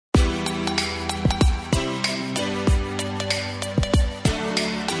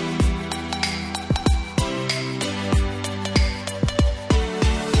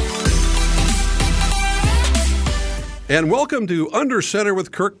And welcome to Under Center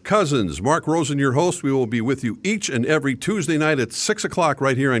with Kirk Cousins. Mark Rosen, your host. We will be with you each and every Tuesday night at 6 o'clock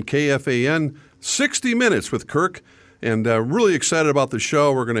right here on KFAN. 60 Minutes with Kirk. And really excited about the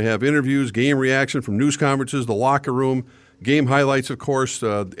show. We're going to have interviews, game reaction from news conferences, the locker room, game highlights, of course,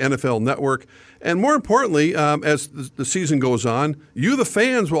 NFL Network. And more importantly, as the season goes on, you, the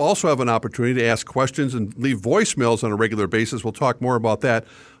fans, will also have an opportunity to ask questions and leave voicemails on a regular basis. We'll talk more about that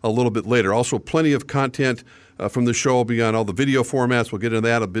a little bit later. Also, plenty of content from the show beyond all the video formats. We'll get into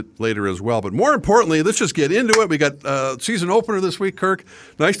that a bit later as well. But more importantly, let's just get into it. We got season opener this week, Kirk.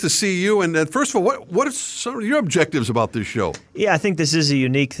 Nice to see you. And first of all, what are some of your objectives about this show? Yeah, I think this is a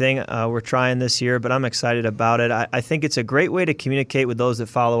unique thing we're trying this year, but I'm excited about it. I think it's a great way to communicate with those that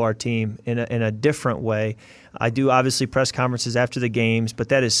follow our team in a different way. I do obviously press conferences after the games, but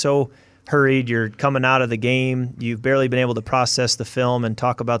that is so hurried. You're coming out of the game. You've barely been able to process the film and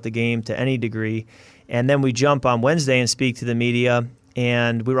talk about the game to any degree. And then we jump on Wednesday and speak to the media,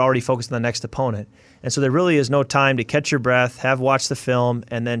 and we were already focused on the next opponent. And so there really is no time to catch your breath, have watched the film,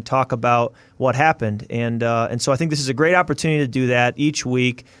 and then talk about what happened. And so I think this is a great opportunity to do that each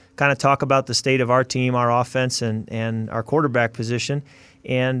week, kind of talk about the state of our team, our offense, and our quarterback position.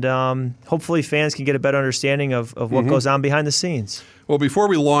 And hopefully fans can get a better understanding of what goes on behind the scenes. Well, before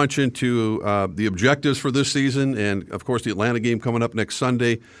we launch into the objectives for this season and, of course, the Atlanta game coming up next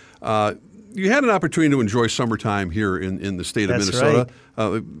Sunday, you had an opportunity to enjoy summertime here in the state of Minnesota.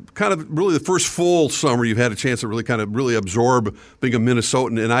 Right. Kind of really the first full summer you've had a chance to really absorb being a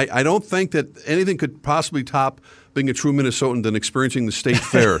Minnesotan. And I don't think that anything could possibly top being a true Minnesotan than experiencing the state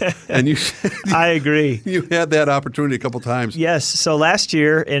fair. And I agree. You had that opportunity a couple times. Yes. So last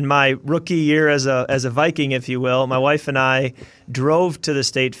year, in my rookie year as a Viking, if you will, my wife and I drove to the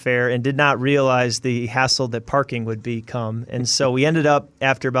state fair and did not realize the hassle that parking would become. And so we ended up,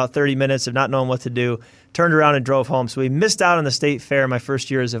 after about 30 minutes of not knowing what to do, turned around and drove home. So we missed out on the state fair my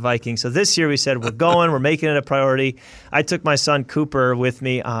first year as a Viking. So this year we said, we're going, we're making it a priority. I took my son Cooper with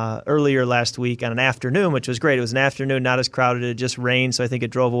me earlier last week on an afternoon, which was great. It was an afternoon, not as crowded. It just rained, so I think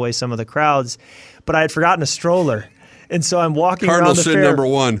it drove away some of the crowds. But I had forgotten a stroller. And so I'm walking Cardinal around the sin fair number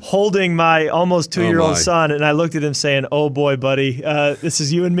one. holding my almost 2-year-old son, and I looked at him saying, oh boy, buddy, this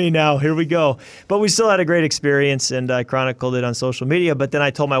is you and me now. Here we go. But we still had a great experience, and I chronicled it on social media. But then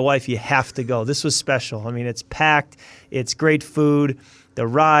I told my wife, you have to go. This was special. I mean, it's packed. It's great food. The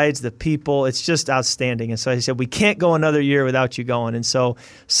rides, the people, it's just outstanding. And so I said, we can't go another year without you going. And so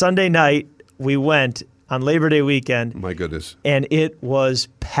Sunday night, we went on Labor Day weekend. My goodness. And it was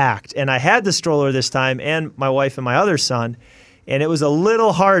packed. And I had the stroller this time and my wife and my other son, and it was a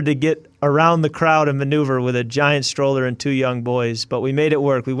little hard to get around the crowd and maneuver with a giant stroller and 2 young boys, but we made it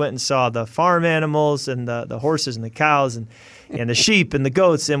work. We went and saw the farm animals and the horses and the cows and the sheep and the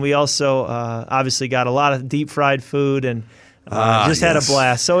goats, and we also obviously got a lot of deep-fried food and had a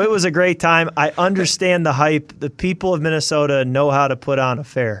blast. So it was a great time. I understand the hype. The people of Minnesota know how to put on a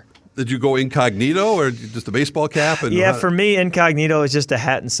fair. Did you go incognito or just a baseball cap? For me, incognito is just a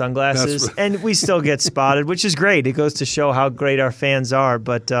hat and sunglasses. And we still get spotted, which is great. It goes to show how great our fans are.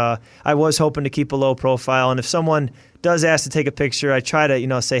 But I was hoping to keep a low profile. And if someone does ask to take a picture, I try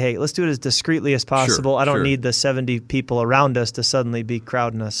to say, hey, let's do it as discreetly as possible. I don't need the 70 people around us to suddenly be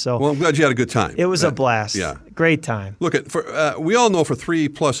crowding us. So, well, I'm glad you had a good time. It was a blast. Yeah. Great time. Look, we all know for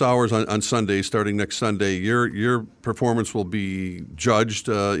 3+ hours on Sunday, starting next Sunday, your performance will be judged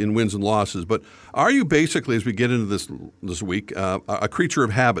in wins and losses. But are you basically, as we get into this week, a creature of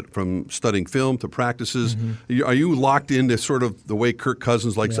habit from studying film to practices? Mm-hmm. Are you locked into sort of the way Kirk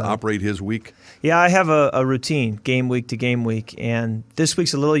Cousins likes to operate his week? Yeah, I have a routine, game week to game week, and this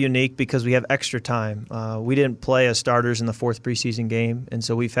week's a little unique because we have extra time. We didn't play as starters in the 4th preseason game, and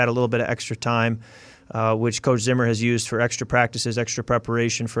so we've had a little bit of extra time, which Coach Zimmer has used for extra practices, extra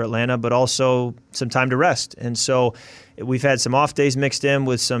preparation for Atlanta, but also some time to rest. And so we've had some off days mixed in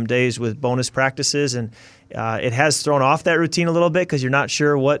with some days with bonus practices, and it has thrown off that routine a little bit because you're not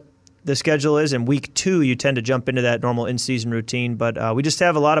sure what the schedule is. In week 2, you tend to jump into that normal in-season routine. But we just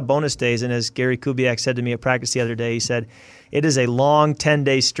have a lot of bonus days. And as Gary Kubiak said to me at practice the other day, he said, it is a long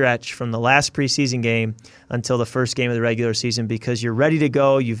 10-day stretch from the last preseason game until the first game of the regular season because you're ready to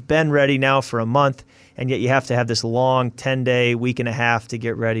go. You've been ready now for a month, and yet you have to have this long 10-day, week and a half to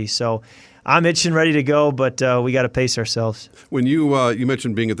get ready. So I'm itching, ready to go, but we got to pace ourselves. When you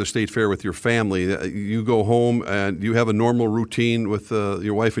mentioned being at the state fair with your family, you go home and you have a normal routine with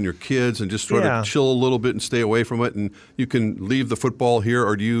your wife and your kids and just sort of chill a little bit and stay away from it, and you can leave the football here,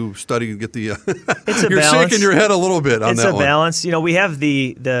 or do you study and get the it's a you're balance. shaking your head a little bit on that one. It's a balance. We have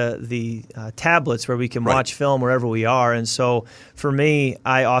the tablets where we can watch film wherever we are, and so for me,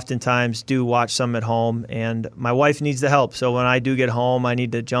 I oftentimes do watch some at home. home, and my wife needs the help. So when I do get home, I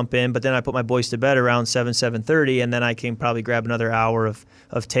need to jump in, but then I put my boys to bed around 7:30, and then I can probably grab another hour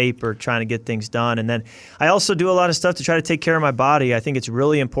of tape or trying to get things done. And then I also do a lot of stuff to try to take care of my body. I think it's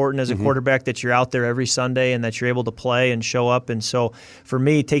really important as a quarterback that you're out there every Sunday and that you're able to play and show up. And so for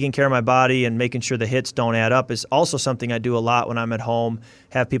me, taking care of my body and making sure the hits don't add up is also something I do a lot when I'm at home.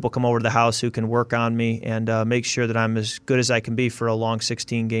 Have people come over to the house who can work on me and make sure that I'm as good as I can be for a long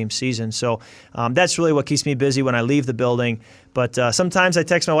 16-game season. So that's really what keeps me busy when I leave the building. But sometimes I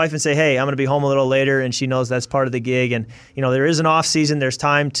text my wife and say, hey, I'm going to be home a little later, and she knows that's part of the gig. And, there is an off season. There's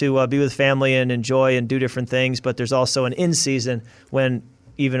time to be with family and enjoy and do different things, but there's also an in season when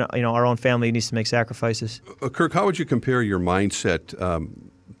even, our own family needs to make sacrifices. Kirk, how would you compare your mindset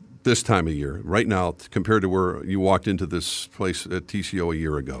this time of year, right now, compared to where you walked into this place at TCO a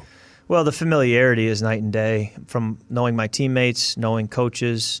year ago? Well, the familiarity is night and day, from knowing my teammates, knowing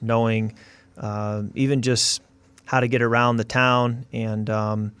coaches, knowing even just how to get around the town and,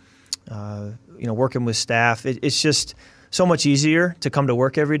 working with staff. It's just so much easier to come to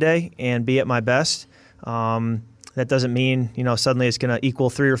work every day and be at my best. That doesn't mean, suddenly it's going to equal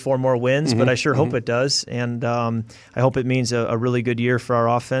 3 or 4 more wins, but I sure hope it does. And I hope it means a really good year for our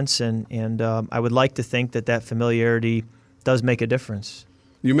offense. And I would like to think that familiarity does make a difference.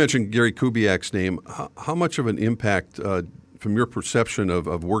 You mentioned Gary Kubiak's name. How much of an impact, from your perception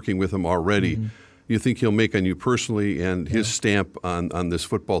of working with him already, you think he'll make on you personally and his stamp on this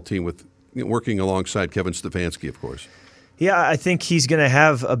football team with working alongside Kevin Stefanski, of course? Yeah, I think he's going to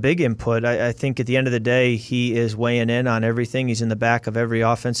have a big input. I think at the end of the day, he is weighing in on everything. He's in the back of every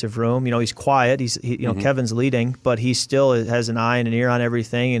offensive room. He's quiet. Kevin's leading, but he still has an eye and an ear on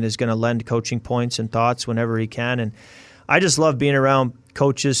everything and is going to lend coaching points and thoughts whenever he can. And I just love being around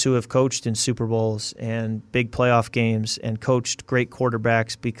coaches who have coached in Super Bowls and big playoff games and coached great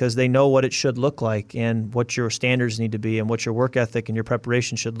quarterbacks because they know what it should look like and what your standards need to be and what your work ethic and your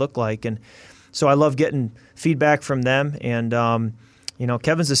preparation should look like. And so I love getting feedback from them. And,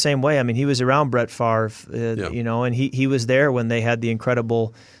 Kevin's the same way. I mean, he was around Brett Favre, and he was there when they had the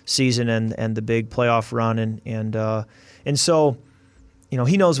incredible season and the big playoff run. And so,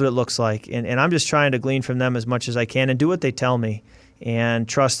 he knows what it looks like. And I'm just trying to glean from them as much as I can and do what they tell me and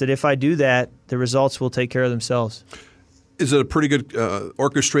trust that if I do that, the results will take care of themselves. Is it a pretty good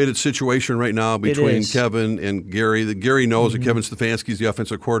orchestrated situation right now between Kevin and Gary? Gary knows that Kevin Stefanski's the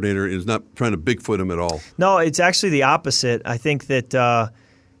offensive coordinator and is not trying to Bigfoot him at all. No, it's actually the opposite. I think that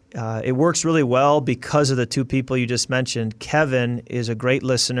it works really well because of the two people you just mentioned. Kevin is a great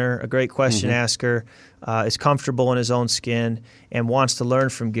listener, a great question asker, is comfortable in his own skin, and wants to learn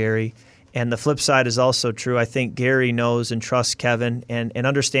from Gary. And the flip side is also true. I think Gary knows and trusts Kevin and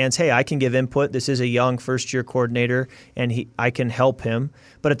understands, hey, I can give input. This is a young first-year coordinator, and I can help him.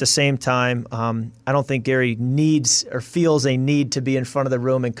 But at the same time, I don't think Gary needs or feels a need to be in front of the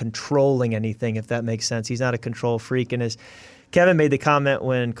room and controlling anything, if that makes sense. He's not a control freak. And as Kevin made the comment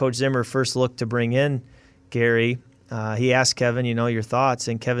when Coach Zimmer first looked to bring in Gary, he asked Kevin, your thoughts,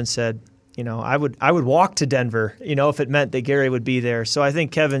 and Kevin said, I would walk to Denver, if it meant that Gary would be there. So I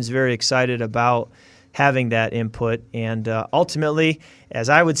think Kevin's very excited about having that input. And ultimately, as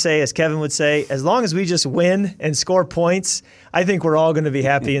Kevin would say, as long as we just win and score points, I think we're all going to be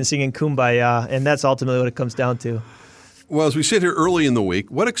happy and singing Kumbaya. And that's ultimately what it comes down to. Well, as we sit here early in the week,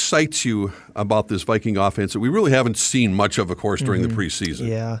 what excites you about this Viking offense that we really haven't seen much of course, during the preseason?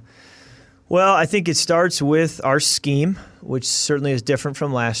 Yeah. Well, I think it starts with our scheme, which certainly is different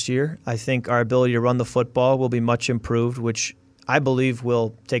from last year. I think our ability to run the football will be much improved, which I believe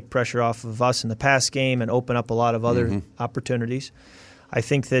will take pressure off of us in the pass game and open up a lot of other opportunities. I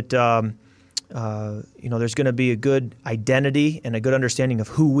think that there's going to be a good identity and a good understanding of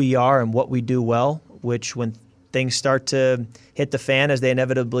who we are and what we do well, which when things start to hit the fan, as they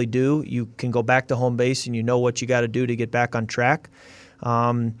inevitably do, you can go back to home base and you know what you got to do to get back on track.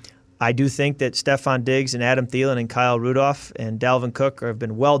 I do think that Stefon Diggs and Adam Thielen and Kyle Rudolph and Dalvin Cook have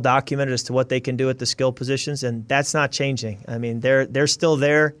been well documented as to what they can do at the skill positions, and that's not changing. I mean, they're still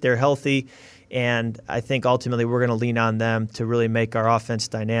there, they're healthy, and I think ultimately we're going to lean on them to really make our offense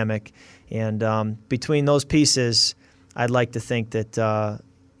dynamic. And between those pieces, I'd like to think that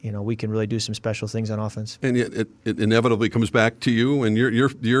we can really do some special things on offense. And it inevitably comes back to you, and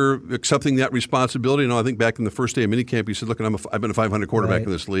you're accepting that responsibility. I think back in the first day of minicamp, you said, "Look, I've been a 500 quarterback in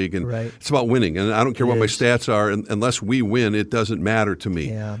this league, and it's about winning. And I don't care what my stats are, unless we win, it doesn't matter to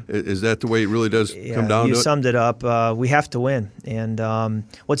me." Yeah. Is that the way it really does come down to it? You summed it up. We have to win. And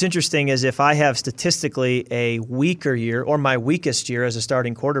what's interesting is if I have statistically a weaker year or my weakest year as a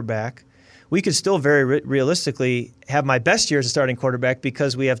starting quarterback, we could still very realistically have my best year as a starting quarterback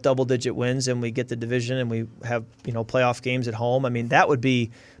because we have double-digit wins and we get the division and we have playoff games at home. I mean, that would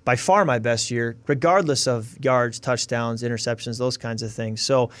be by far my best year, regardless of yards, touchdowns, interceptions, those kinds of things.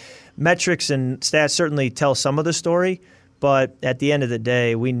 So metrics and stats certainly tell some of the story, but at the end of the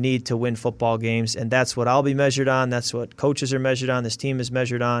day, we need to win football games, and that's what I'll be measured on. That's what coaches are measured on. This team is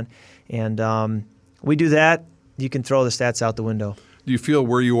measured on. And we do that, you can throw the stats out the window. Do you feel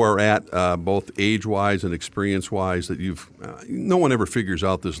where you are at, both age-wise and experience-wise, that no one ever figures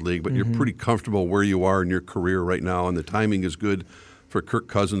out this league, but you're pretty comfortable where you are in your career right now, and the timing is good for Kirk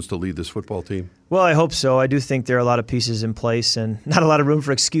Cousins to lead this football team? Well, I hope so. I do think there are a lot of pieces in place and not a lot of room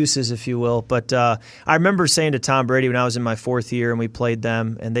for excuses, if you will. But I remember saying to Tom Brady when I was in my 4th year and we played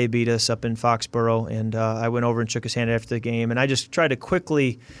them and they beat us up in Foxborough, and I went over and shook his hand after the game, and I just tried to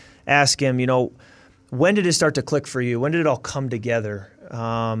quickly ask him, when did it start to click for you? When did it all come together?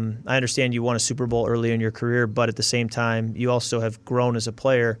 I understand you won a Super Bowl early in your career, but at the same time, you also have grown as a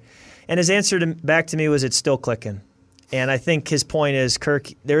player. And his answer back to me was, it's still clicking. And I think his point is, Kirk,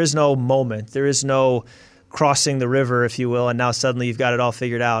 there is no moment. There is no crossing the river, if you will, and now suddenly you've got it all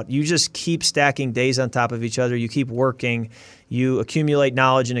figured out. You just keep stacking days on top of each other. You keep working. You accumulate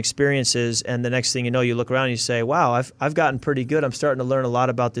knowledge and experiences, and the next thing you know, you look around and you say, wow, I've gotten pretty good. I'm starting to learn a lot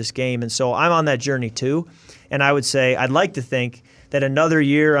about this game. And so I'm on that journey too. And I would say I'd like to think that another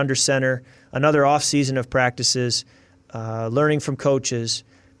year under center, another off season of practices, learning from coaches,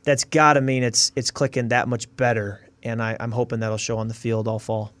 that's got to mean it's clicking that much better. And I'm hoping that'll show on the field all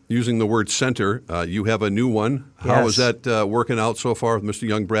fall. Using the word center, you have a new one. How is that working out so far with Mr.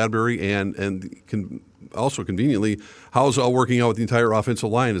 Young Bradbury? And also conveniently, how is it all working out with the entire offensive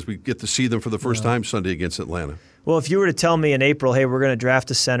line as we get to see them for the first time Sunday against Atlanta? Well, if you were to tell me in April, hey, we're going to draft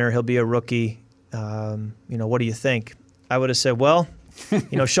a center, he'll be a rookie, what do you think? I would have said, well,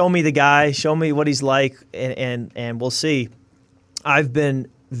 show me the guy, show me what he's like, and we'll see. I've been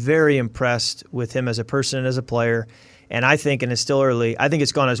very impressed with him as a person and as a player, and I think, and it's still early, I think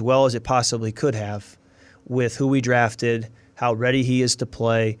it's gone as well as it possibly could have with who we drafted, how ready he is to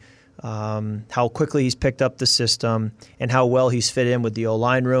play, how quickly he's picked up the system, and how well he's fit in with the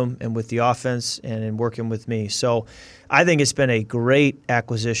O-line room and with the offense and in working with me. So I think it's been a great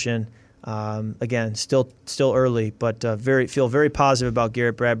acquisition. Again, still early, but feel very positive about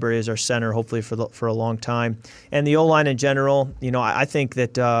Garrett Bradbury as our center, hopefully for a long time. And the O-line in general, I think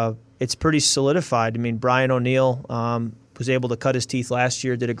that it's pretty solidified. I mean, Brian O'Neill was able to cut his teeth last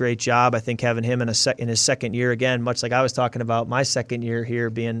year, did a great job. I think having him in his second year, again, much like I was talking about my second year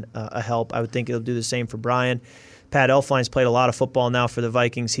here being a help, I would think it'll do the same for Brian. Pat Elflein's played a lot of football now for the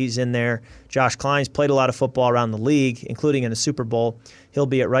Vikings. He's in there. Josh Klein's played a lot of football around the league, including in the Super Bowl. He'll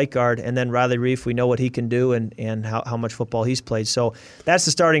be at right guard. And then Riley Reiff, we know what he can do and how much football he's played. So that's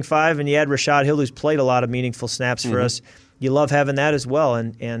the starting five. And you add Rashad Hill, who's played a lot of meaningful snaps for us. You love having that as well.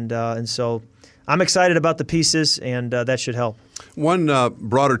 And so I'm excited about the pieces, and that should help. One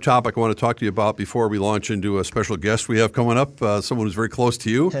broader topic I want to talk to you about before we launch into a special guest we have coming up, someone who's very close to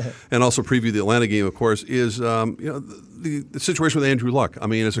you, and also preview the Atlanta game, of course, is the situation with Andrew Luck. I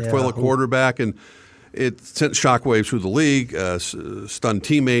mean, as a fellow quarterback, and it sent shockwaves through the league, stunned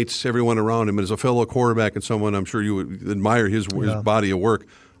teammates, everyone around him. And as a fellow quarterback and someone I'm sure you would admire his body of work,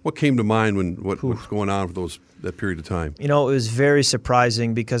 what came to mind when what was going on for that period of time? It was very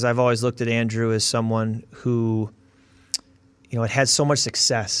surprising because I've always looked at Andrew as someone who it had so much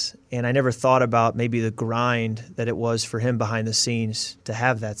success, and I never thought about maybe the grind that it was for him behind the scenes to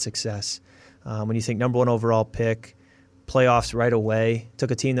have that success. When you think number 1 overall pick, playoffs right away,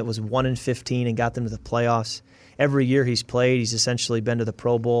 took a team that was 1-15 and got them to the playoffs. Every year he's played, he's essentially been to the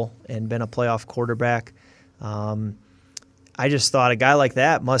Pro Bowl and been a playoff quarterback. I just thought a guy like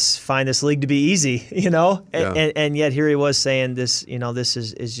that must find this league to be easy, and yet here he was saying this, this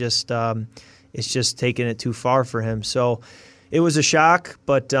is just it's just taking it too far for him. So it was a shock,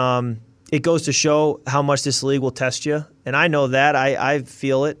 but it goes to show how much this league will test you. And I know that. I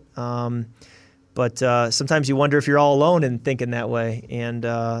feel it. But sometimes you wonder if you're all alone in thinking that way. And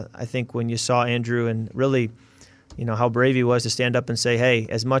I think when you saw Andrew and really, how brave he was to stand up and say, hey,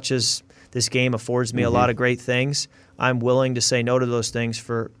 as much as this game affords me a lot of great things, I'm willing to say no to those things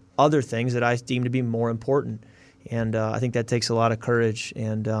for other things that I deem to be more important. And I think that takes a lot of courage,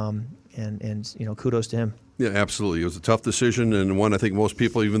 and kudos to him. Yeah, absolutely. It was a tough decision, and one I think most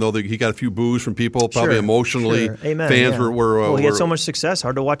people, even though he got a few boos from people, probably emotionally, fans were he had so much success,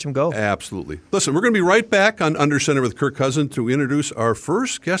 hard to watch him go. Absolutely. Listen, we're going to be right back on Under Center with Kirk Cousins to introduce our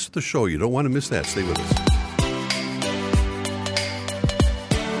first guest of the show. You don't want to miss that. Stay with us.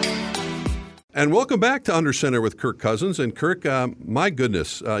 And welcome back to Under Center with Kirk Cousins. And Kirk, my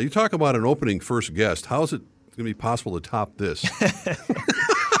goodness, you talk about an opening first guest. How is it going to be possible to top this?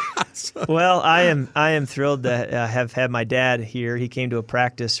 Well, I am thrilled to have had my dad here. He came to a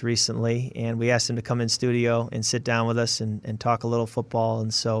practice recently, and we asked him to come in studio and sit down with us and talk a little football.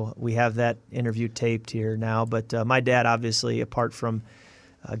 And so we have that interview taped here now. But my dad, obviously, apart from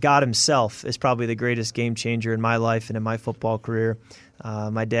God himself, is probably the greatest game changer in my life and in my football career.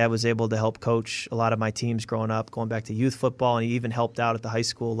 My dad was able to help coach a lot of my teams growing up, going back to youth football, and he even helped out at the high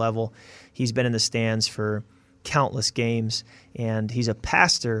school level. He's been in the stands for countless games, and he's a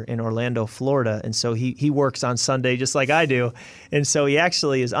pastor in Orlando, Florida, and so he works on Sunday just like I do, and so he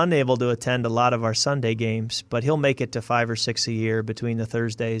actually is unable to attend a lot of our Sunday games, but he'll make it to 5 or 6 a year between the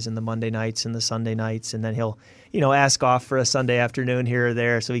Thursdays and the Monday nights and the Sunday nights, and then he'll ask off for a Sunday afternoon here or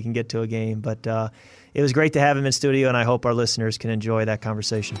there so he can get to a game. But it was great to have him in studio, and I hope our listeners can enjoy that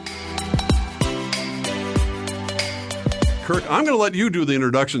conversation. Kirk, I'm going to let you do the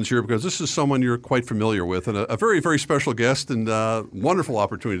introductions here because this is someone you're quite familiar with and a very, very special guest and wonderful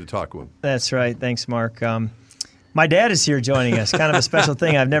opportunity to talk with him. That's right. Thanks, Mark. My dad is here joining us. Kind of a special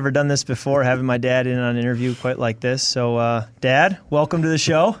thing. I've never done this before, having my dad in on an interview quite like this. So, Dad, welcome to the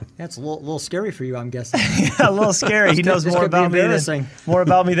show. That's a little scary for you, I'm guessing. Yeah, a little scary. He knows more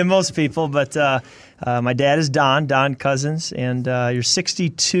about me than most people. But my dad is Don Cousins, and you're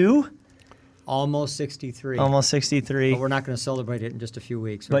 62. Almost 63. Almost 63. But we're not going to celebrate it in just a few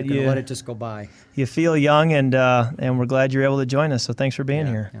weeks. We're going to let it just go by. You feel young, and we're glad you're able to join us. So thanks for being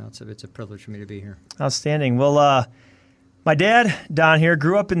here. Yeah, it's a privilege for me to be here. Outstanding. Well, my dad, Don here,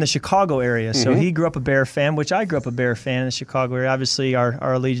 grew up in the Chicago area. So he grew up a Bear fan, which I grew up a Bear fan in the Chicago area. Obviously,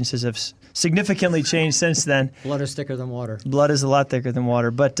 our allegiances have significantly changed since then. Blood is thicker than water. Blood is a lot thicker than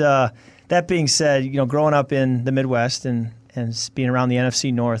water. But that being said, growing up in the Midwest and being around the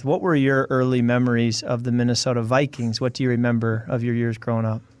NFC North, what were your early memories of the Minnesota Vikings? What do you remember of your years growing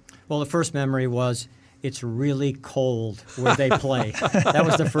up? Well, the first memory was it's really cold where they play. That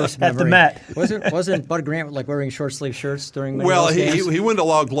was the first memory. At the Met. Wasn't Bud Grant wore short sleeve shirts during the games? He wouldn't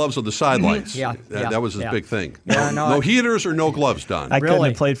allow gloves on the sidelines. That was his big thing. No heaters or no gloves, Don. I couldn't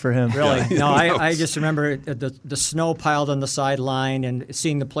have played for him. Really? No, I just remember the snow piled on the sideline and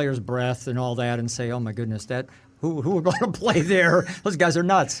seeing the players' breath and all that and say, oh my goodness, who are going to play there? Those guys are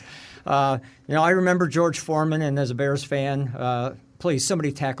nuts. I remember George Foreman, and as a Bears fan, please,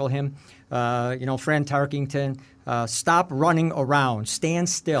 somebody tackle him. Fran Tarkington, stop running around, stand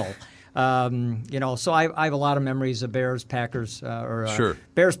still. So I have a lot of memories of Bears, Packers,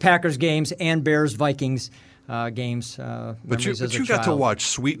 Bears, Packers games and Bears, Vikings games. But you got to watch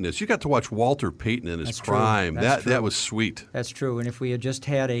sweetness. You got to watch Walter Payton in his prime. That was sweet. That's true. And if we had just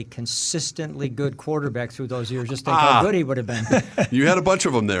had a consistently good quarterback through those years, just think how good he would have been. You had a bunch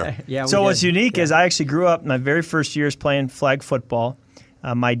of them there. Yeah. So what's unique is I actually grew up my very first years playing flag football.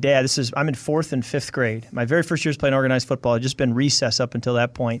 My dad, I'm in 4th and 5th grade. My very first years playing organized football had just been recess up until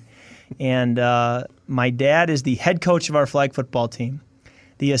that point. And my dad is the head coach of our flag football team.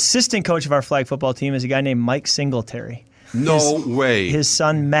 The assistant coach of our flag football team is a guy named Mike Singletary. No way. His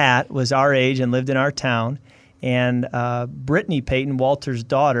son, Matt, was our age and lived in our town. And Brittany Payton, Walter's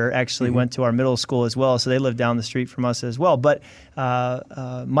daughter, actually went to our middle school as well, so they lived down the street from us as well. But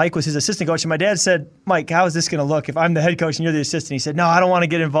Mike was his assistant coach, and my dad said, Mike, how is this going to look if I'm the head coach and you're the assistant? He said, no, I don't want to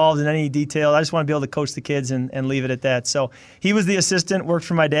get involved in any detail. I just want to be able to coach the kids and leave it at that. So he was the assistant, worked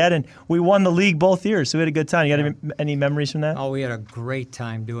for my dad, and we won the league both years, so we had a good time. You got any memories from that? Oh, we had a great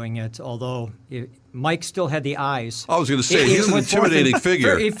time doing it, although Mike still had the eyes. I was going to say, he's an intimidating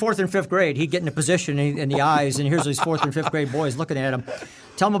figure. 4th and 5th grade, he'd get in a position in the eyes, and here's these 4th and 5th grade boys looking at him.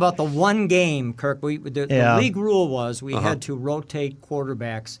 Tell them about the one game, Kirk. The league rule was we had to rotate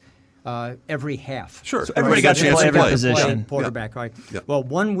quarterbacks every half. Sure. So everybody got to play every position. Quarterback, right. Yep. Well,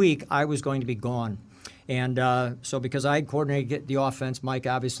 1 week I was going to be gone. And so because I coordinated the offense, Mike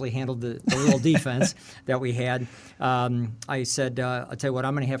obviously handled the little defense that we had. I said, I'll tell you what,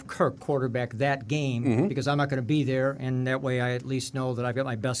 I'm going to have Kirk quarterback that game because I'm not going to be there, and that way I at least know that I've got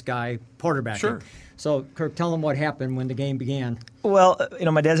my best guy quarterbacking. Sure. So, Kirk, tell them what happened when the game began. Well,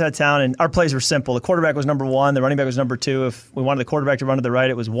 my dad's out of town, and our plays were simple. The quarterback was number 1. The running back was number 2. If we wanted the quarterback to run to the right,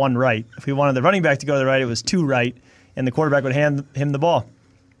 it was 1 right. If we wanted the running back to go to the right, it was 2 right, and the quarterback would hand him the ball.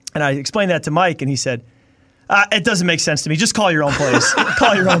 And I explained that to Mike, and he said, it doesn't make sense to me. Just call your own plays.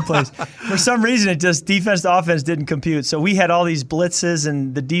 Call your own plays. For some reason, it just defense to offense didn't compute. So we had all these blitzes,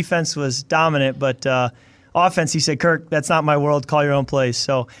 and the defense was dominant, but offense, he said, "Kirk, that's not my world. Call your own plays."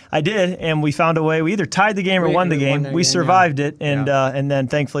 So I did, and we found a way. We either tied the game or won the game. We survived it, and then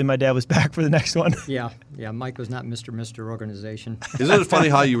thankfully my dad was back for the next one. Yeah. Mike was not Mr. Organization. Isn't it funny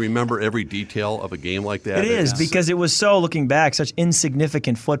how you remember every detail of a game like that? It is, because it was so, looking back, such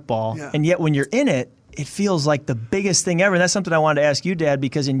insignificant football, and yet when you're in it, it feels like the biggest thing ever. And that's something I wanted to ask you, Dad,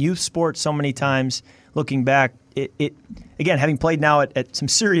 because in youth sports, so many times, looking back, it again, having played now at some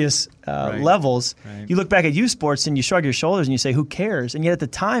serious levels, you look back at youth sports and you shrug your shoulders and you say, who cares? And yet at the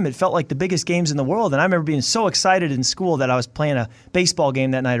time, it felt like the biggest games in the world. And I remember being so excited in school that I was playing a baseball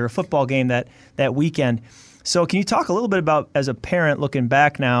game that night or a football game that weekend. So can you talk a little bit about, as a parent looking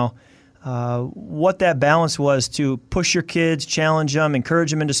back now, what that balance was to push your kids, challenge them, encourage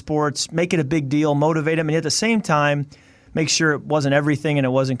them into sports, make it a big deal, motivate them, and at the same time, make sure it wasn't everything and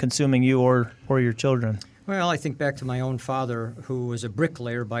it wasn't consuming you or your children? Well, I think back to my own father, who was a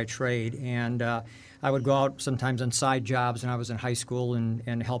bricklayer by trade, and I would go out sometimes on side jobs when I was in high school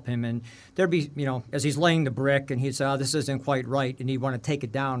and help him. And there'd be, as he's laying the brick, and he'd say, "Oh, this isn't quite right," and he'd want to take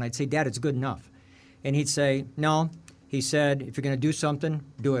it down. I'd say, "Dad, it's good enough." And he'd say, "No," he said, "if you're going to do something,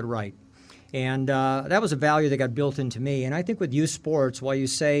 do it right." And that was a value that got built into me. And I think with youth sports, while you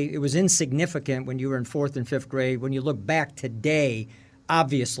say it was insignificant when you were in 4th and 5th grade, when you look back today,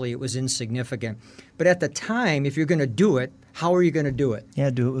 obviously it was insignificant. But at the time, if you're going to do it, how are you going to do it? Yeah,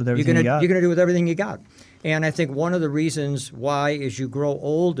 do it with everything you got. You're going to do it with everything you got. And I think one of the reasons why, as you grow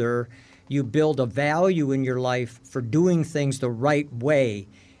older, you build a value in your life for doing things the right way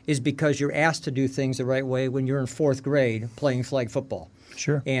is because you're asked to do things the right way when you're in 4th grade playing flag football.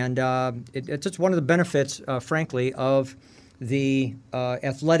 Sure. And it's just one of the benefits, frankly, of the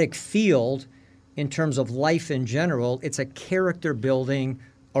athletic field in terms of life in general. It's a character-building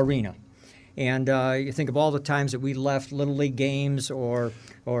arena. And you think of all the times that we left Little League games or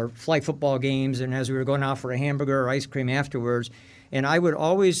flag football games, and as we were going out for a hamburger or ice cream afterwards, and I would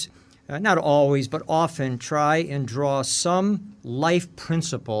always, not always, but often try and draw some life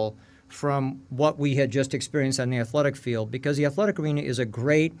principle from what we had just experienced on the athletic field, because the athletic arena is a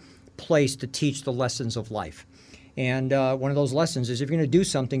great place to teach the lessons of life. And one of those lessons is if you're going to do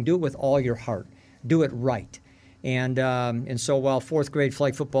something, do it with all your heart. Do it right. And so while 4th grade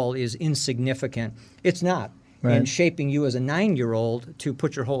flag football is insignificant, it's not. Right. And shaping you as a 9-year-old to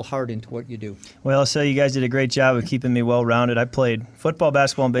put your whole heart into what you do. Well, I'll say you guys did a great job of keeping me well-rounded. I played football,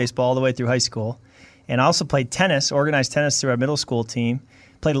 basketball, and baseball all the way through high school. And I also played tennis, organized tennis through our middle school team.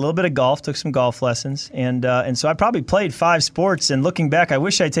 Played a little bit of golf, took some golf lessons, and so I probably played 5 sports. And looking back, I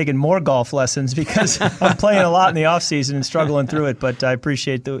wish I'd taken more golf lessons because I'm playing a lot in the off season and struggling through it. But I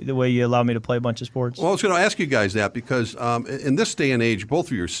appreciate the way you allow me to play a bunch of sports. Well, I was going to ask you guys that because in this day and age, both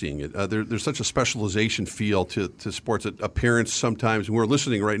of you are seeing it. There's such a specialization feel to sports that parents sometimes, and we're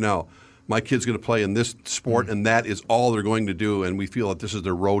listening right now, my kid's going to play in this sport, and that is all they're going to do, and we feel that this is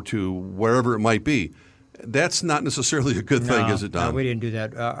their road to wherever it might be. That's not necessarily a good thing, is it, Don? No, we didn't do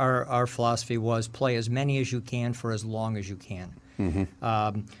that. Our philosophy was play as many as you can for as long as you can.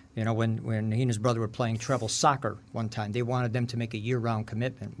 Mm-hmm. When he and his brother were playing travel soccer one time, they wanted them to make a year-round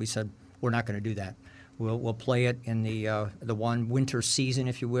commitment. We said, we're not going to do that. We'll play it in the one winter season,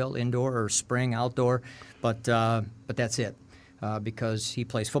 if you will, indoor or spring, outdoor, but that's it. Because he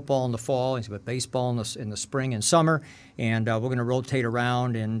plays football in the fall, he's with baseball in the spring and summer, and we're going to rotate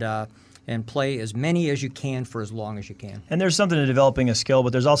around and play as many as you can for as long as you can. And there's something to developing a skill,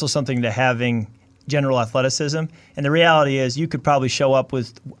 but there's also something to having general athleticism. And the reality is you could probably show up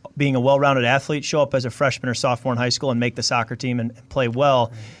with being a well-rounded athlete, show up as a freshman or sophomore in high school and make the soccer team and play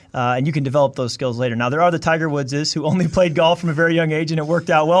well. And you can develop those skills later. Now, there are the Tiger Woodses who only played golf from a very young age, and it worked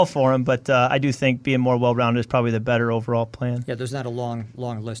out well for them. But I do think being more well-rounded is probably the better overall plan. Yeah, there's not a long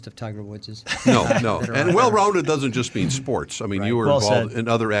list of Tiger Woodses. No. And well-rounded doesn't just mean sports. I mean, you were involved in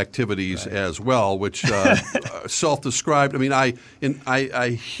other activities as well, which self-described. I mean, I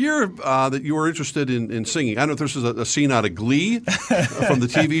hear that you were interested in singing. I don't know if this is a scene out of Glee from the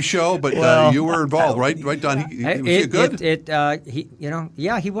TV show, but you were involved, right? Right, Don? Was he good?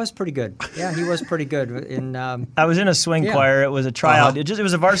 He was pretty good. Yeah, he was pretty good. I was in a swing choir. It was a tryout. It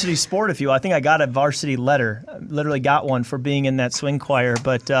was a varsity sport, if you will. I think I got a varsity letter. I literally got one for being in that swing choir.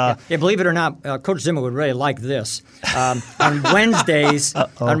 But believe it or not, Coach Zimmer would really like this. On Wednesdays,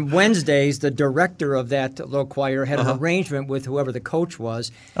 the director of that little choir had an arrangement with whoever the coach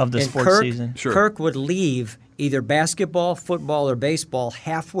was of the sports season. Sure. Kirk would leave either basketball, football, or baseball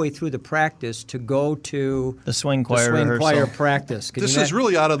halfway through the practice to go to the swing choir, practice. This is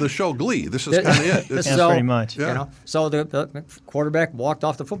really out of the show Glee. This is kind of it. That's pretty much. Yeah. So the quarterback walked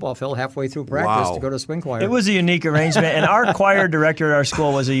off the football field halfway through practice to go to swing choir. It was a unique arrangement, and our choir director at our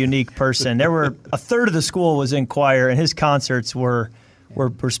school was a unique person. There were a third of the school was in choir, and his concerts were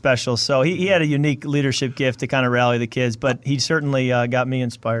special. So he had a unique leadership gift to kind of rally the kids, but he certainly got me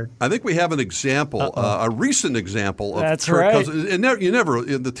inspired. I think we have an example, a recent example of That's Kirk right. Cousins. And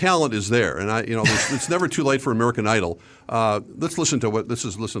the talent is there, and it's never too late for American Idol. Let's listen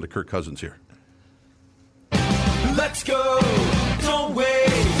to Kirk Cousins here. Let's go, don't wait.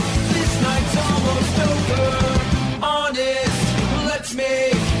 This night's almost over. Honest, let's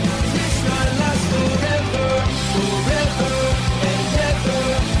make this night last forever, forever and ever.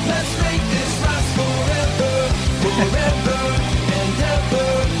 Let's make this last forever, forever and ever.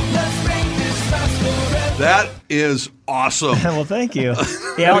 Let's make this last forever. That is awesome. Well, thank you.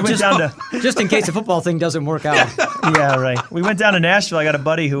 Yeah, we went down to just in case the football thing doesn't work out. Yeah, right. We went down to Nashville. I got a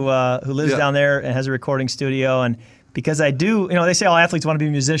buddy who lives down there and has a recording studio. And because I do, they say all athletes want to be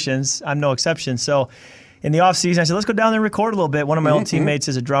musicians. I'm no exception. So in the off season, I said, let's go down there and record a little bit. One of my old teammates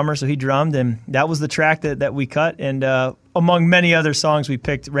is a drummer, so he drummed, and that was the track that we cut. And among many other songs we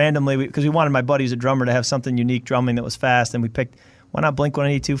picked randomly, because we wanted my buddy who's a drummer to have something unique drumming that was fast, and we picked, why not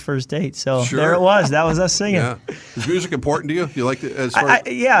Blink-182 First Date? So There it was. That was us singing. Yeah. Is music important to you? Do you like it as far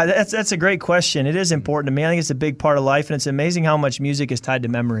that's a great question. It is important to me. I think it's a big part of life, and it's amazing how much music is tied to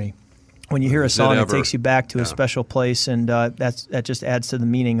memory. When you hear a song, it takes you back to a special place, and that just adds to the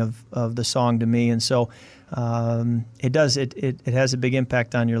meaning of the song to me. And so it does. It has a big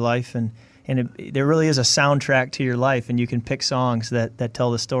impact on your life, and there really is a soundtrack to your life, and you can pick songs that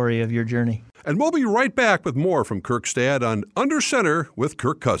tell the story of your journey. And we'll be right back with more from Kirk's dad on Under Center with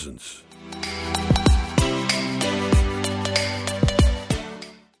Kirk Cousins.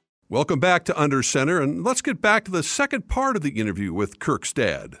 Welcome back to Under Center, and let's get back to the second part of the interview with Kirk's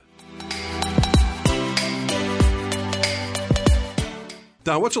dad.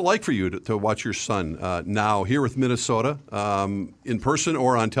 Now, what's it like for you to watch your son now here with Minnesota, in person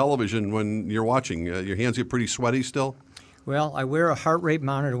or on television when you're watching? Your hands get pretty sweaty still? Well, I wear a heart rate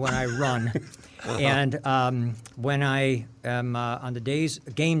monitor when I run, and when I am on the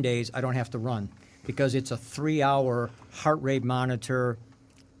game days, I don't have to run because it's a 3-hour heart rate monitor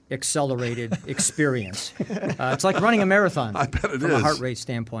accelerated experience. It's like running a marathon. I bet it from is. a heart rate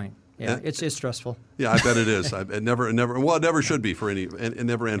standpoint. Yeah, it's stressful. Yeah, I bet it is. It never should be for any, and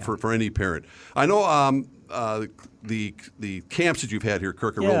never end for any parent. I know the camps that you've had here,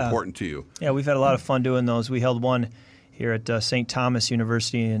 Kirk, are real important to you. Yeah, we've had a lot of fun doing those. We held one here at St. Thomas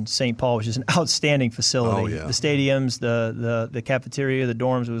University in St. Paul, which is an outstanding facility. Oh, yeah. The stadiums, the cafeteria, the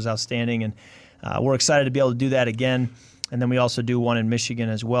dorms, it was outstanding, and we're excited to be able to do that again. And then we also do one in Michigan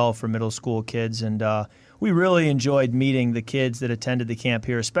as well for middle school kids, and we really enjoyed meeting the kids that attended the camp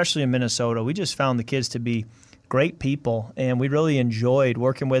here, especially in Minnesota. We just found the kids to be great people, and we really enjoyed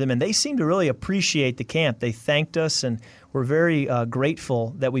working with them. And they seemed to really appreciate the camp. They thanked us, and we're very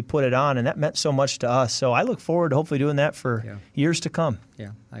grateful that we put it on, and that meant so much to us. So I look forward to hopefully doing that for years to come.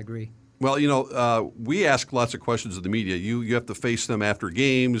 Yeah, I agree. Well, we ask lots of questions of the media. You have to face them after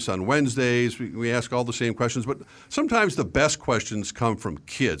games on Wednesdays. We ask all the same questions, but sometimes the best questions come from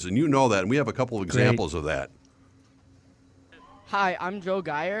kids, and you know that, and we have a couple of examples of that. Hi, I'm Joe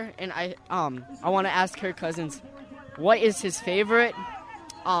Geyer, and I want to ask Kirk Cousins, what is his favorite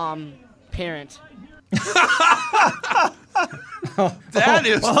parent? That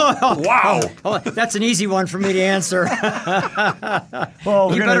is wow. Oh, that's an easy one for me to answer. Well,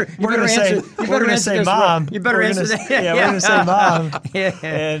 we're going to say mom. You better answer that. Yeah, we're going to say mom.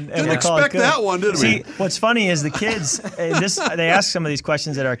 And didn't expect that one, did we? See, what's funny is the kids. They ask some of these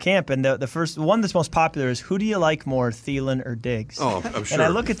questions at our camp, and the first one that's most popular is, "Who do you like more, Thielen or Diggs?" Oh, I'm sure. And I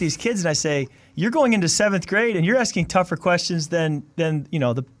look at these kids and I say, "You're going into 7th grade, and you're asking tougher questions than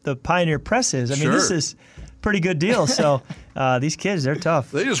the Pioneer Press is. I mean, this is." Pretty good deal. So these kids, they're tough.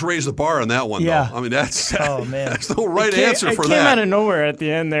 They just raised the bar on that one, though. I mean, that's oh man, that's the right answer for that. It came out of nowhere at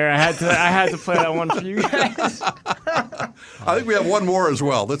the end there. I had to play that one for you guys. I think we have one more as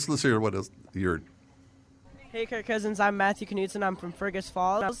well. Let's hear what is your. Hey, Kirk Cousins. I'm Matthew Knutson. I'm from Fergus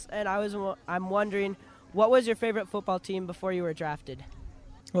Falls, and I'm wondering, what was your favorite football team before you were drafted?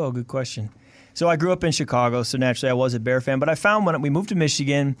 Oh, good question. So I grew up in Chicago, so naturally I was a Bear fan. But I found when we moved to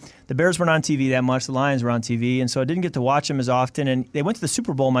Michigan, the Bears weren't on TV that much. The Lions were on TV, and so I didn't get to watch them as often. And they went to the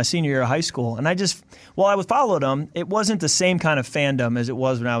Super Bowl my senior year of high school. And I followed them, it wasn't the same kind of fandom as it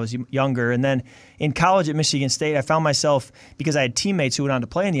was when I was younger. And then in college at Michigan State, I found myself, because I had teammates who went on to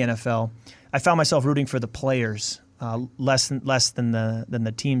play in the NFL, I found myself rooting for the players less than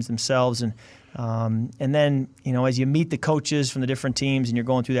the teams themselves. And then, as you meet the coaches from the different teams and you're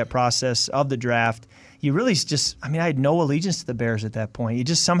going through that process of the draft, you really I had no allegiance to the Bears at that point. You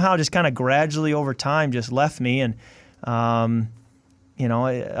just somehow just kind of gradually over time just left me. And,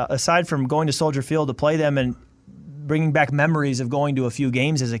 aside from going to Soldier Field to play them and bringing back memories of going to a few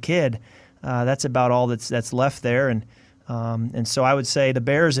games as a kid, that's about all that's left there. And so I would say the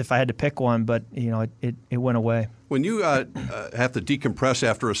Bears if I had to pick one, but, it went away. When you have to decompress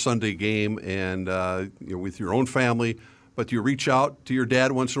after a Sunday game and with your own family, but do you reach out to your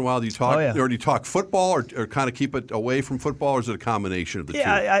dad once in a while? Do you talk, or do you talk football, or kind of keep it away from football, or is it a combination of the two?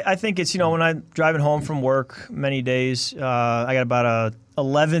 Yeah, I think it's when I'm driving home from work many days, I got about a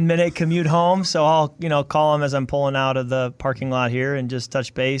 11-minute commute home, so I'll call him as I'm pulling out of the parking lot here and just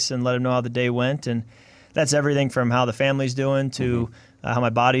touch base and let him know how the day went, and that's everything from how the family's doing to how my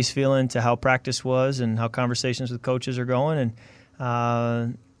body's feeling to how practice was and how conversations with coaches are going, and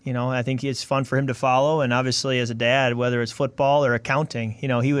I think it's fun for him to follow. And obviously, as a dad, whether it's football or accounting,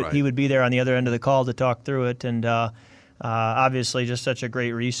 he would be there on the other end of the call to talk through it. And obviously, just such a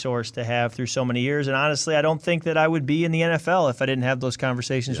great resource to have through so many years. And honestly, I don't think that I would be in the NFL if I didn't have those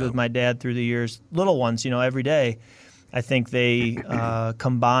conversations with my dad through the years, little ones, every day. I think they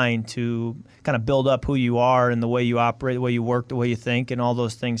combine to kind of build up who you are and the way you operate, the way you work, the way you think, and all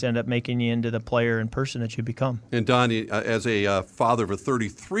those things end up making you into the player and person that you become. And Don, as a father of a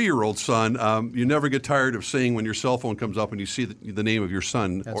 33-year-old son, you never get tired of saying when your cell phone comes up and you see the name of your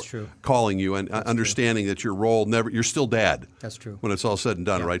son calling you, and understanding that your role you're still dad. That's true. When it's all said and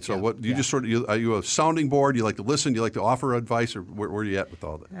done, right? So what do you just sort of, are you a sounding board? Do you like to listen? Do you like to offer advice, or where are you at with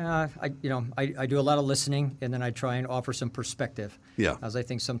all that? I do a lot of listening, and then I try and offer some perspective. Yeah. As I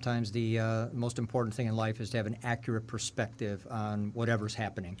think sometimes the most important thing in life is to have an accurate perspective on whatever's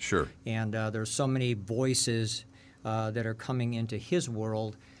happening. Sure. And there's so many voices that are coming into his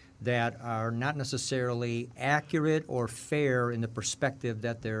world that are not necessarily accurate or fair in the perspective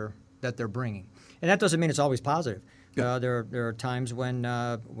that they're bringing. And that doesn't mean it's always positive. Yeah. There are times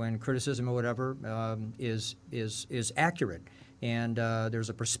when criticism or whatever is accurate, and there's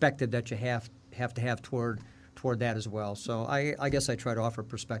a perspective that you have to have toward that as well. So I guess I try to offer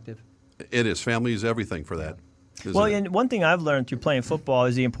perspective. It is. Family is everything for that. Well, and one thing I've learned through playing football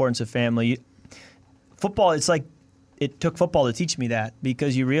is the importance of family. Football, it's like it took football to teach me that,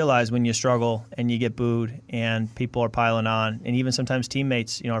 because you realize when you struggle and you get booed and people are piling on, and even sometimes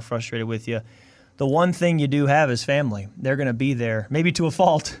teammates, are frustrated with you. The one thing you do have is family. They're going to be there, maybe to a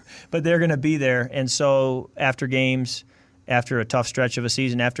fault, but they're going to be there. And so after games, after a tough stretch of a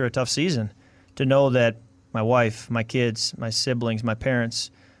season, after a tough season, to know that my wife, my kids, my siblings, my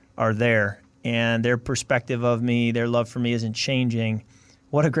parents are there, and their perspective of me, their love for me isn't changing.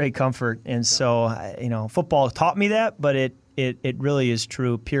 What a great comfort. And so, football taught me that, but it really is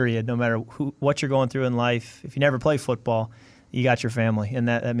true, period. No matter what you're going through in life, if you never play football, you got your family, and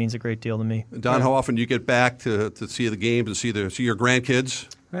that means a great deal to me. Don, how often do you get back to see the games and see your grandkids?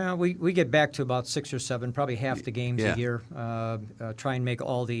 Well, we get back to about 6 or 7, probably half the games a year. Try and make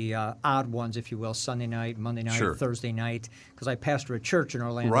all the odd ones, if you will, Sunday night, Monday night, Thursday night, because I pastor a church in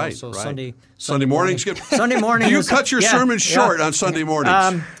Orlando. Right, so right. Sunday mornings. Sunday morning. Do you cut your sermons short on Sunday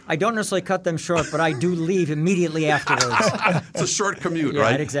mornings? I don't necessarily cut them short, but I do leave immediately afterwards. It's a short commute,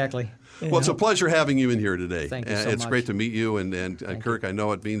 right? Exactly. Well, it's a pleasure having you in here today. Thank you so It's much. great to meet you, and Kirk, I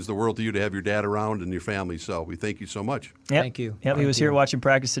know it means the world to you to have your dad around and your family, so we thank you so much. Yep. Thank you. Yep, he was here watching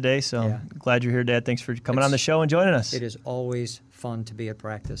practice today, so glad you're here, Dad. Thanks for coming on the show and joining us. It is always fun to be at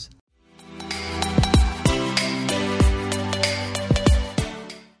practice.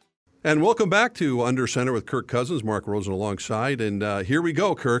 And welcome back to Under Center with Kirk Cousins, Mark Rosen alongside, and here we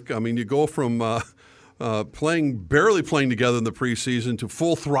go, Kirk. I mean, you go from barely playing together in the preseason to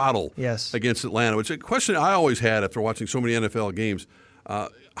full throttle against Atlanta, which is a question I always had after watching so many NFL games.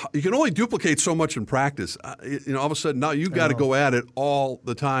 You can only duplicate so much in practice. All of a sudden now you've got to go at it all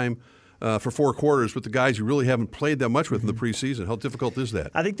the time for 4 quarters with the guys you really haven't played that much with in the preseason. How difficult is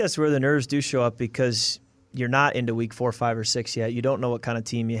that? I think that's where the nerves do show up, because you're not into week 4, 5, or 6 yet. You don't know what kind of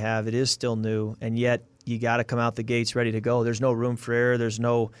team you have. It is still new, and yet you got to come out the gates ready to go. There's no room for error. There's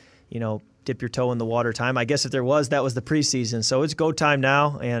no, dip your toe in the water time. I guess if there was, that was the preseason. So it's go time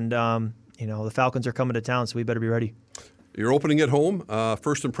now, and the Falcons are coming to town, so we better be ready. You're opening at home.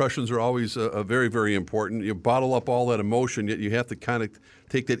 First impressions are always very, very important. You bottle up all that emotion, yet you have to kind of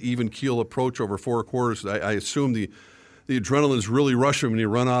take that even keel approach over 4 quarters. I assume the adrenaline's really rushing when you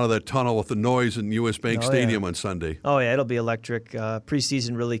run out of that tunnel with the noise in U.S. Bank Stadium on Sunday. Oh, yeah, it'll be electric.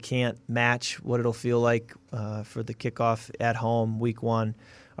 Preseason really can't match what it'll feel like for the kickoff at home, week 1.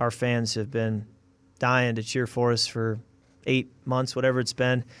 our fans have been dying to cheer for us for 8 months, whatever it's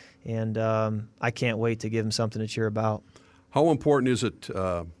been, and I can't wait to give them something to cheer about. How important is it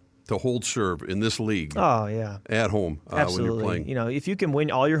to hold serve in this league? Oh, yeah. At home Absolutely. when you're playing. You know, if you can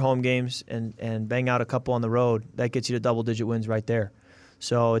win all your home games and bang out a couple on the road, that gets you to double-digit wins right there.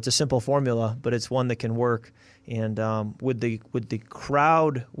 So it's a simple formula, but it's one that can work. And with the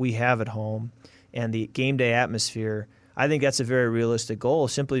crowd we have at home and the game day atmosphere, I think that's a very realistic goal.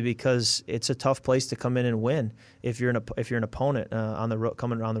 Simply because it's a tough place to come in and win if you're an opponent on the road,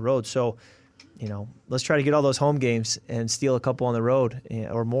 coming around the road. So, you know, let's try to get all those home games and steal a couple on the road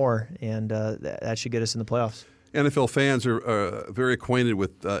or more, and that should get us in the playoffs. NFL fans are very acquainted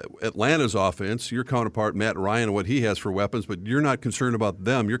with Atlanta's offense. Your counterpart, Matt Ryan, and what he has for weapons, but you're not concerned about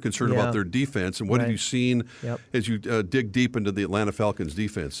them. You're concerned about their defense. And what have you seen as you dig deep into the Atlanta Falcons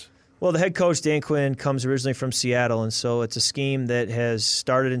defense? Well, the head coach, Dan Quinn, comes originally from Seattle, and so it's a scheme that has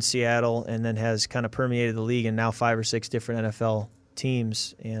started in Seattle and then has kind of permeated the league and now 5 or 6 different NFL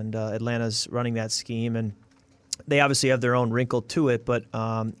teams. And Atlanta's running that scheme, and they obviously have their own wrinkle to it, but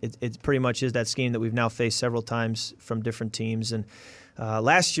it pretty much is that scheme that we've now faced several times from different teams. And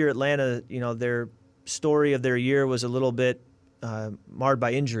last year, Atlanta, you know, their story of their year was a little bit marred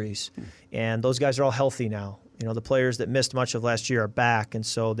by injuries, and those guys are all healthy now. You know, the players that missed much of last year are back, and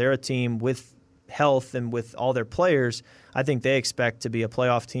so they're a team with health and with all their players. I think they expect to be a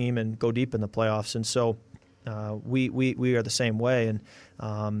playoff team and go deep in the playoffs, and so we are the same way.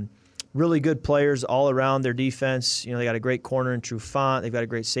 And really good players all around their defense. You know, they got a great corner in Trufant. They've got a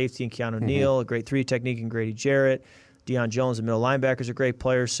great safety in Keanu Neal, a great 3 technique in Grady Jarrett. Deion Jones, the middle linebacker, is a great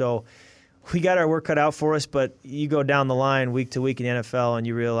player. So we got our work cut out for us, but you go down the line week to week in the NFL and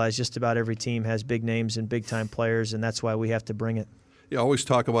you realize just about every team has big names and big-time players, and that's why we have to bring it. You always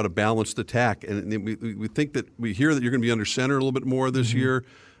talk about a balanced attack, and we think that we hear that you're going to be under center a little bit more this year.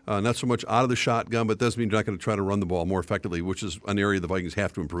 Not so much out of the shotgun, but it doesn't mean you're not going to try to run the ball more effectively, which is an area the Vikings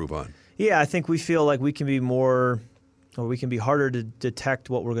have to improve on. Yeah, I think we feel like we can be more, or we can be harder to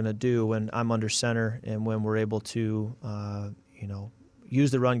detect what we're going to do when I'm under center and when we're able to, use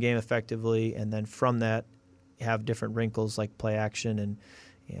the run game effectively, and then from that have different wrinkles like play action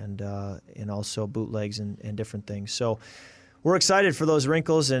and also bootlegs and different things. So we're excited for those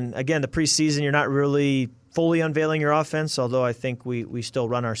wrinkles. And again, the preseason, you're not really fully unveiling your offense, although I think we still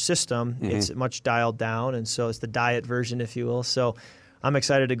run our system. It's much dialed down, and so it's the diet version, if you will. So I'm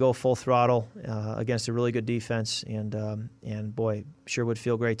excited to go full throttle against a really good defense, and boy, sure would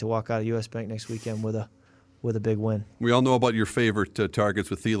feel great to walk out of US Bank next weekend with a big win. We all know about your favorite targets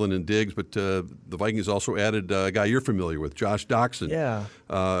with Thielen and Diggs, but the Vikings also added a guy you're familiar with, Josh Doxson. Yeah.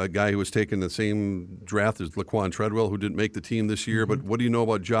 A guy who was taken the same draft as Laquan Treadwell, who didn't make the team this year. But what do you know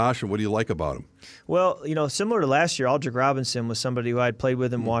about Josh, and what do you like about him? Well, similar to last year, Aldrick Robinson was somebody who I had played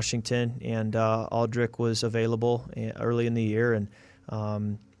with in Washington, and Aldrick was available early in the year. And,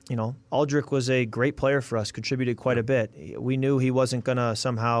 Aldrick was a great player for us, contributed quite a bit. We knew he wasn't going to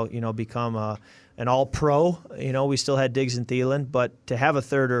somehow, become an all-pro. We still had Diggs and Thielen, but to have a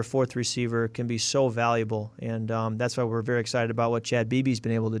third or a fourth receiver can be so valuable, and that's why we're very excited about what Chad Beebe's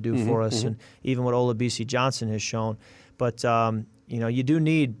been able to do for us, and even what Olabisi Johnson has shown. But, you do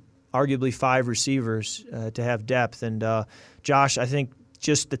need arguably 5 receivers to have depth, and Josh, I think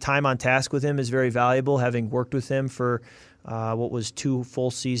just the time on task with him is very valuable, having worked with him for what was 2 full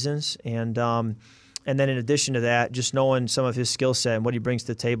seasons, and then in addition to that, just knowing some of his skill set and what he brings to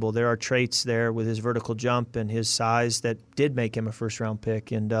the table, there are traits there with his vertical jump and his size that did make him a first-round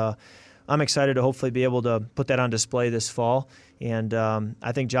pick. And I'm excited to hopefully be able to put that on display this fall. And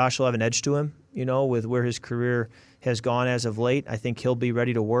I think Josh will have an edge to him, with where his career has gone as of late. I think he'll be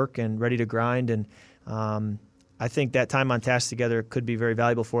ready to work and ready to grind. And I think that time on task together could be very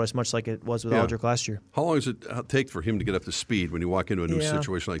valuable for us, much like it was with Aldrick last year. How long does it take for him to get up to speed when you walk into a new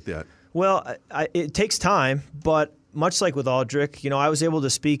situation like that? Well, it takes time, but much like with Aldrick, I was able to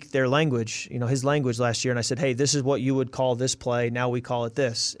speak their language, his language last year, and I said, hey, this is what you would call this play, now we call it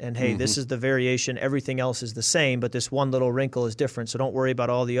this, and hey, this is the variation, everything else is the same, but this one little wrinkle is different, so don't worry about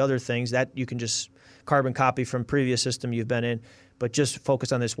all the other things. That you can just carbon copy from previous system you've been in, but just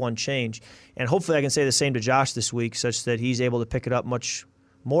focus on this one change. And hopefully I can say the same to Josh this week, such that he's able to pick it up much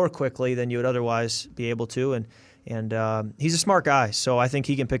more quickly than you would otherwise be able to, and he's a smart guy, so I think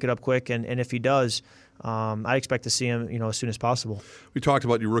he can pick it up quick. And if he does, I expect to see him, as soon as possible. We talked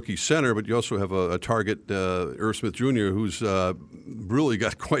about your rookie center, but you also have a target, Irv Smith Jr., who's really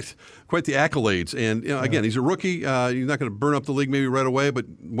got quite the accolades. And again, he's a rookie. He's not going to burn up the league maybe right away. But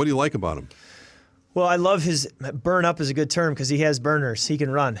what do you like about him? Well, I love his burn up is a good term because he has burners. He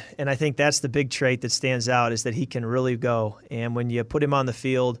can run. And I think that's the big trait that stands out is that he can really go. And when you put him on the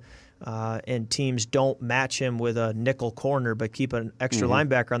field and teams don't match him with a nickel corner but keep an extra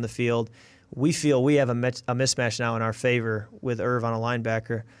linebacker on the field, we feel we have a mismatch now in our favor with Irv on a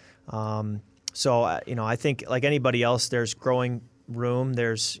linebacker. I think like anybody else, there's growing room.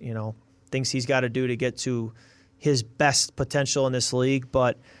 There's, things he's got to do to get to his best potential in this league.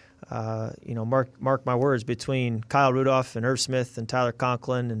 But mark my words, between Kyle Rudolph and Irv Smith and Tyler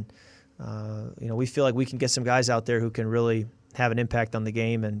Conklin, and we feel like we can get some guys out there who can really have an impact on the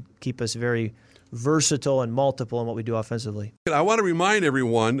game and keep us very versatile and multiple in what we do offensively. I want to remind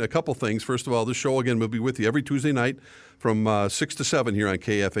everyone a couple things. First of all, this show, again, will be with you every Tuesday night from 6 to 7 here on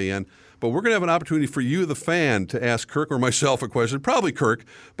KFAN. But we're going to have an opportunity for you, the fan, to ask Kirk or myself a question, probably Kirk.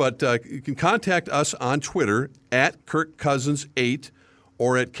 But you can contact us on Twitter at KirkCousins8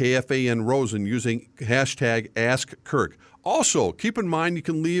 or at KFAN Rosen using hashtag AskKirk. Also, keep in mind you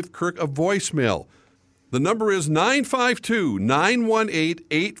can leave Kirk a voicemail. The number is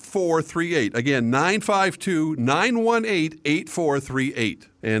 952-918-8438. Again, 952-918-8438.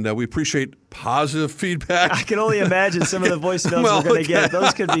 And we appreciate positive feedback. I can only imagine some of the voicemails we're going to get.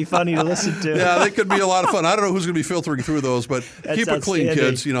 Those could be funny to listen to. Yeah, they could be a lot of fun. I don't know who's going to be filtering through those, but keep it clean,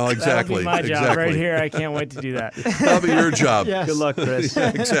 kids. Exactly. That'll be my job right here. I can't wait to do that. That'll be your job. Yes. Good luck, Chris. Yeah,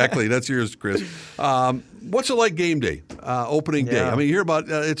 exactly. That's yours, Chris. What's it like game day, opening day? I mean, you hear about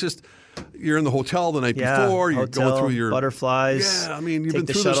it's just you're in the hotel the night before. You're going through your butterflies. Yeah, I mean, you've take been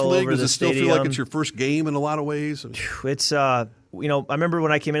the through this shuttle league. over Does the it still stadium. feel like it's your first game in a lot of ways? It's I remember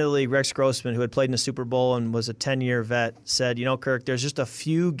when I came into the league, Rex Grossman, who had played in the Super Bowl and was a 10-year vet, said, Kirk, there's just a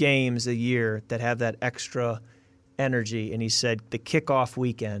few games a year that have that extra energy. And he said the kickoff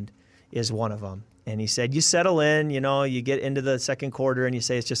weekend is one of them. And he said, you settle in, you get into the second quarter and you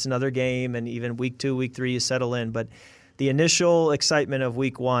say it's just another game. And even week 2, week 3, you settle in. But the initial excitement of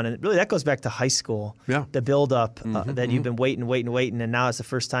week 1, and really that goes back to high school, the build-up that you've been waiting, and now it's the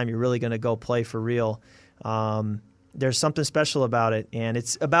first time you're really going to go play for real. There's something special about it, and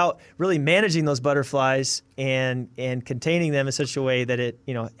it's about really managing those butterflies and containing them in such a way that it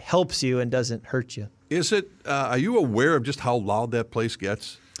helps you and doesn't hurt you. Is it? Are you aware of just how loud that place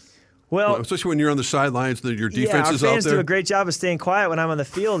gets? Well, especially when you're on the sidelines, your defense our is out fans there. do a great job of staying quiet when I'm on the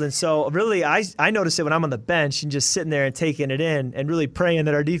field, and so really I notice it when I'm on the bench and just sitting there and taking it in and really praying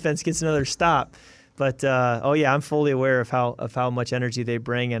that our defense gets another stop. But I'm fully aware of how much energy they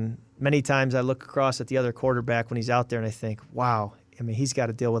bring, and many times I look across at the other quarterback when he's out there and I think, wow, I mean, he's got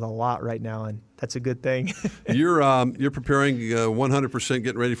to deal with a lot right now, and that's a good thing. You're preparing 100%,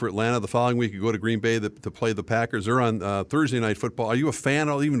 getting ready for Atlanta. The following week, you go to Green Bay to play the Packers. They're on Thursday Night Football. Are you a fan?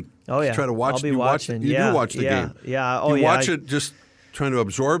 I'll even try to watch. I'll be watching. You do watch the game. Yeah. You watch it just trying to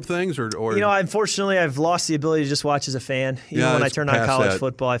absorb things, or unfortunately, I've lost the ability to just watch as a fan. Even when I turn on college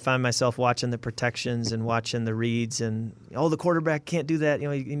football, I find myself watching the protections and watching the reads, and the quarterback can't do that.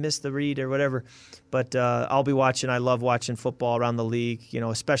 He missed the read or whatever. But I'll be watching. I love watching football around the league.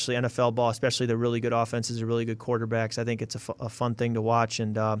 Especially NFL ball, especially the really good offenses, the really good quarterbacks. I think it's a fun thing to watch.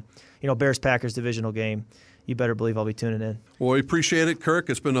 And Bears Packers divisional game. You better believe I'll be tuning in. Well, we appreciate it, Kirk.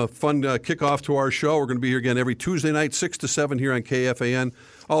 It's been a fun kickoff to our show. We're going to be here again every Tuesday night, 6 to 7 here on KFAN.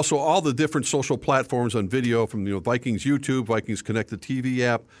 Also, all the different social platforms on video from Vikings YouTube, Vikings Connected TV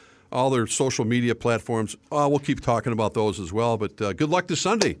app, all their social media platforms. We'll keep talking about those as well. But good luck this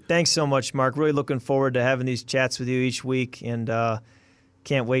Sunday. Thanks so much, Mark. Really looking forward to having these chats with you each week, and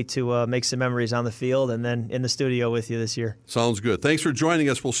can't wait to make some memories on the field and then in the studio with you this year. Sounds good. Thanks for joining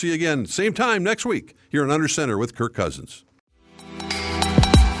us. We'll see you again, same time next week here on Under Center with Kirk Cousins.